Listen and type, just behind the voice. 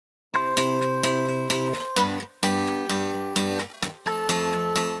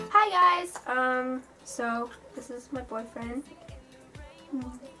So this is my boyfriend.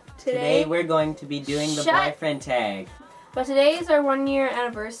 Today we're going to be doing the boyfriend tag. But today is our 1-year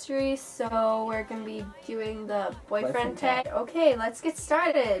anniversary, so we're going to be doing the boyfriend tag. Okay, let's get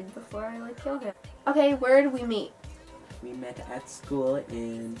started before I kill him. Okay, where did we meet? We met at school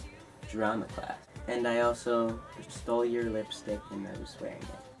in drama class. And I also stole your lipstick and I was wearing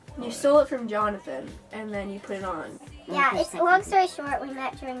it. You stole it from Jonathan and then you put it on. Yeah, it's long story short, we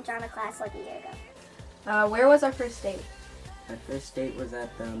met during drama class like a year ago. Where was our first date? Our first date was at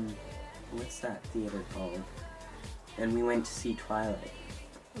what's that theater called? And we went to see Twilight.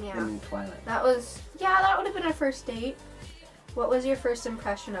 Yeah. I mean Twilight. That would have been our first date. What was your first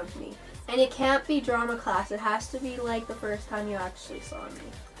impression of me? And it can't be drama class. It has to be like the first time you actually saw me.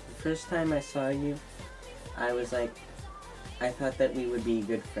 The first time I saw you, I was like, I thought that we would be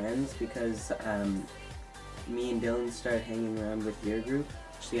good friends because me and Dylan started hanging around with your group.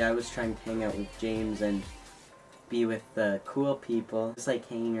 Actually, I was trying to hang out with James and be with the cool people. Just like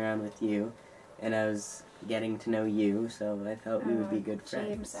hanging around with you, and I was getting to know you, so I thought we would be good friends.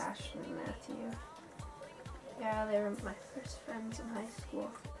 James, Ashley, Matthew. Yeah, they were my first friends in high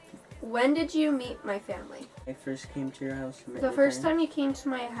school. When did you meet my family? I first came to your house. The first time you came to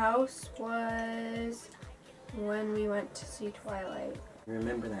my house was when we went to see Twilight. I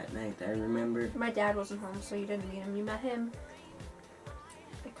remember that night. I remember... My dad wasn't home, so you didn't meet him. You met him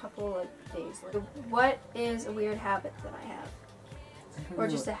a couple of days later. What is a weird habit that I have? Or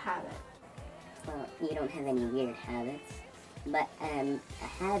just a habit? Well, you don't have any weird habits, but a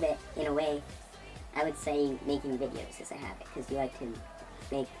habit, in a way, I would say making videos is a habit, because you like to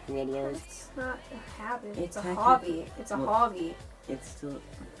make videos. It's not a habit, it's a hobby. It's a hobby. It's still...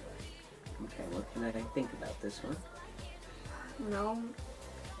 Okay, what can I think about this one? No.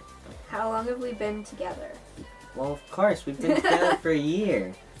 How long have we been together? Well, of course, we've been together for a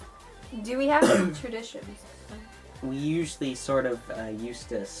year. Do we have any traditions? We usually sort of used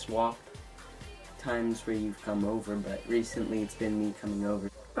to swap times where you've come over, but recently it's been me coming over.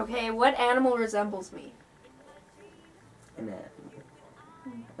 Okay, what animal resembles me? An animal.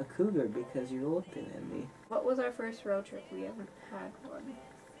 A cougar, because you're older than me. What was our first road trip? We haven't had one.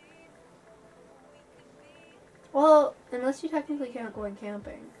 Well, unless you technically count going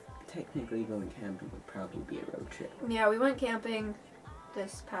camping. Technically going camping would probably be a road trip. Yeah, we went camping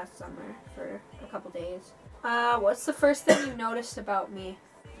this past summer for a couple days. What's the first thing you noticed about me?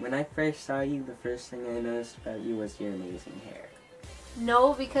 When I first saw you, the first thing I noticed about you was your amazing hair.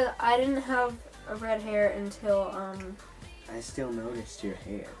 No, because I didn't have a red hair until, I still noticed your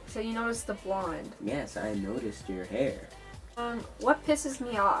hair. So you noticed the blonde? Yes, I noticed your hair. What pisses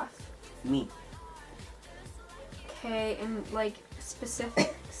me off? Me. Okay, and like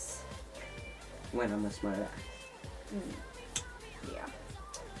specifics. When I'm a smart ass.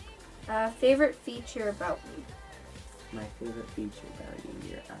 Yeah. Favorite feature about me? My favorite feature about you,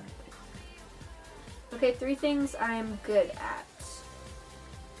 your eyes. Okay, 3 things I'm good at.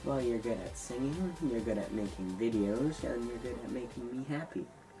 Well, you're good at singing, you're good at making videos, and you're good at making me happy.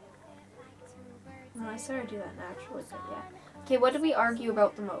 Well, I started to do that naturally, but yeah. Okay, what do we argue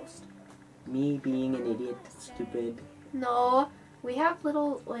about the most? Me being an idiot, stupid. No, we have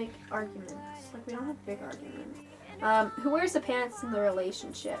little, like, arguments. Like, we don't have big arguments. Who wears the pants in the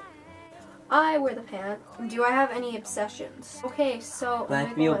relationship? I wear the pants. Do I have any obsessions? Okay, so...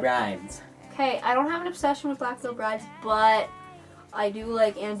 Black Veil Brides. Okay, I don't have an obsession with Black Veil Brides, but I do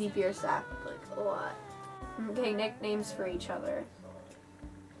like Andy Biersack, like, a lot. Okay, nicknames for each other.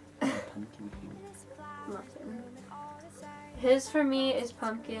 Pumpkin. Muffin. His for me is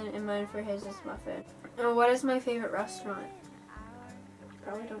Pumpkin, and mine for his is Muffin. And what is my favorite restaurant?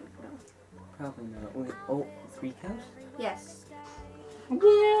 Probably don't know. Probably not. Wait, oh, Greek House? Yes.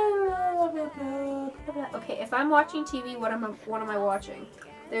 Okay, if I'm watching TV, what am I watching?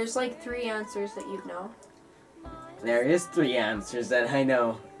 There's like 3 answers that you'd know. There is 3 answers that I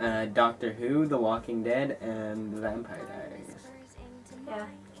know. Doctor Who, The Walking Dead, and The Vampire Diaries. Yeah.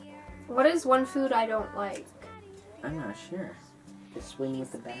 What is one food I don't like? I'm not sure. Just swing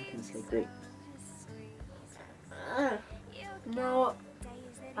with the bat and say great. No.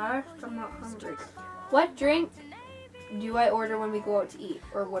 I'm not hungry. What drink do I order when we go out to eat?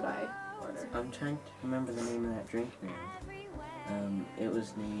 Or would I order? I'm trying to remember the name of that drink now. It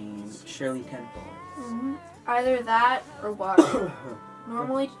was named Shirley Temple. Either that or water.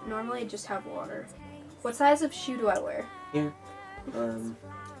 Normally I just have water. What size of shoe do I wear? Here.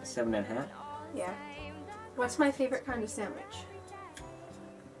 7.5. Yeah. What's my favorite kind of sandwich?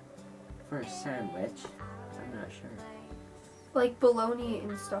 For a sandwich? I'm not sure. Like bologna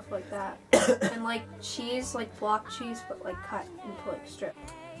and stuff like that. And like cheese, like block cheese, but like cut into like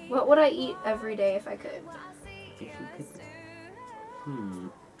strips. What would I eat every day if I could? If you could.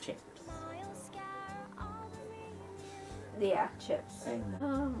 Chips. Yeah, chips. I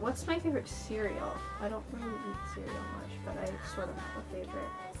know. What's my favorite cereal? I don't really eat cereal much, but I sort of have a favorite.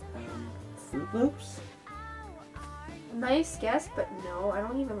 Fruit Loops? Nice guess, but no, I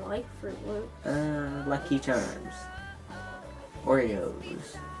don't even like Fruit Loops. Lucky Charms.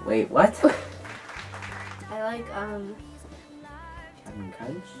 Oreos. Wait, what? I like, Captain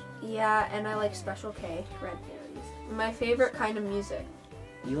Crunch? yeah, and I like Special K, Red Berries. My favorite kind of music.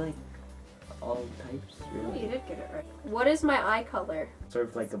 You like all types, Oh, really? you did get it right. What is my eye color? Sort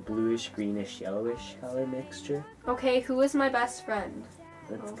of like a bluish, greenish, yellowish color mixture. Okay, who is my best friend?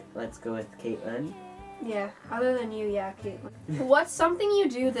 Let's go with Caitlin. Yeah, other than you, yeah, Caitlin. What's something you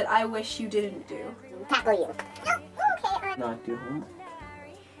do that I wish you didn't do? Tackle you. Okay, Not do homework.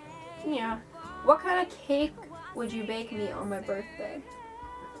 Yeah. What kind of cake would you bake me on my birthday?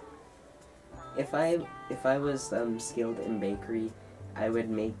 If I was skilled in bakery, I would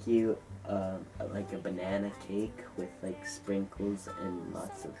make you like a banana cake with like sprinkles and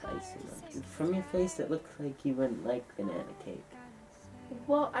lots of icing on it. From your face, it looks like you wouldn't like banana cake.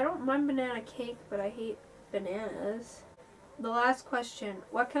 Well, I don't mind banana cake, but I hate bananas. The last question,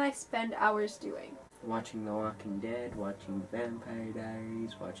 what can I spend hours doing? Watching The Walking Dead, watching Vampire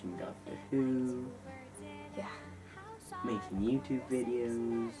Diaries, watching Doctor Who. Yeah. Making YouTube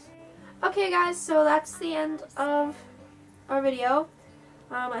videos. Okay guys, so that's the end of our video.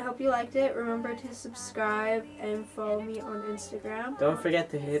 I hope you liked it. Remember to subscribe and follow me on Instagram. Don't forget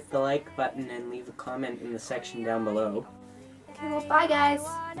to hit the like button and leave a comment in the section down below. Okay, well, bye guys.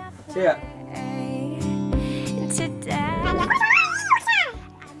 See ya.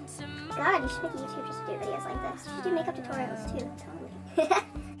 God, you should make a YouTube just to do videos like this. You should do makeup tutorials too. Totally.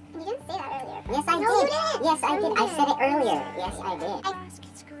 You didn't say that earlier. Yes, I did. No, you didn't. Yes, I No, did. you I said it didn't. earlier. Yes, I did.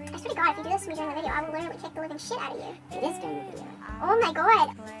 I swear to God, if you do this to me during the video, I will literally kick the living shit out of you. It is during the video. Oh my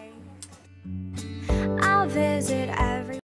God.